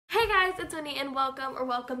Hi guys, it's Winnie and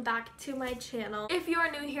welcome back to my channel. If you are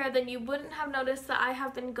new here, then you wouldn't have noticed that I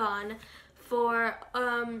have been gone for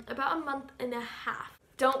about a month and a half.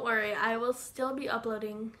 Don't worry, I will still be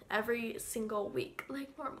uploading every single week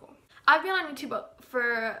like normal. I've been on YouTube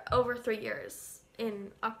for over 3 years.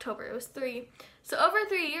 In October it was 3, so over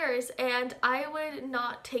 3 years, and I would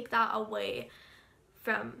not take that away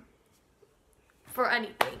for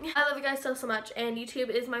anything. I love you guys so much, and YouTube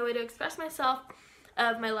is my way to express myself,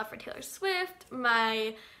 of my love for Taylor Swift,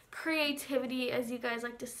 my creativity, as you guys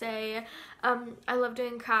like to say. I love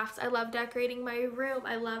doing crafts. I love decorating my room.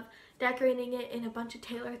 I love decorating it in a bunch of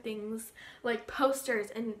Taylor things like posters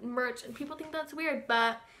and merch, and people think that's weird,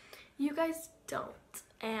 but you guys don't,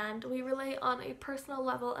 and we relate on a personal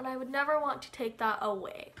level, and I would never want to take that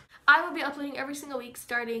away. I will be uploading every single week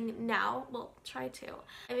starting now. Well, try to.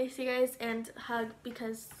 I miss you guys and hug,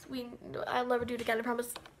 because I'll never do it again, I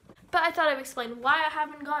promise. But I thought I'd explain why I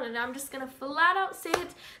haven't been gone, and I'm just gonna flat out say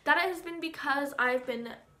it, that it has been because I've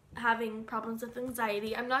been having problems with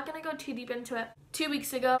anxiety. I'm not gonna go too deep into it. 2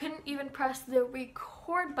 weeks ago, I couldn't even press the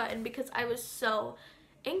record button because I was so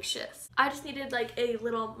anxious. I just needed like a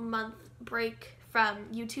little month break from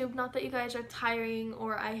YouTube. Not that you guys are tiring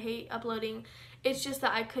or I hate uploading. It's just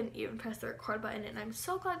that I couldn't even press the record button, and I'm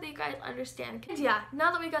so glad that you guys understand. And yeah,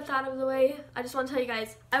 now that we got that out of the way, I just want to tell you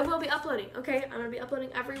guys, I will be uploading, okay? I'm going to be uploading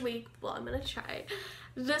every week. Well, I'm going to try.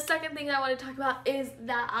 The second thing I want to talk about is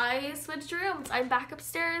that I switched rooms. I'm back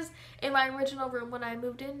upstairs in my original room when I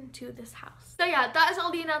moved into this house. So yeah, that is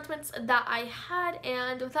all the announcements that I had,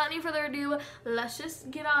 and without any further ado, let's just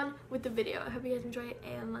get on with the video. I hope you guys enjoy it,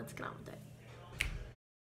 and let's get on with it.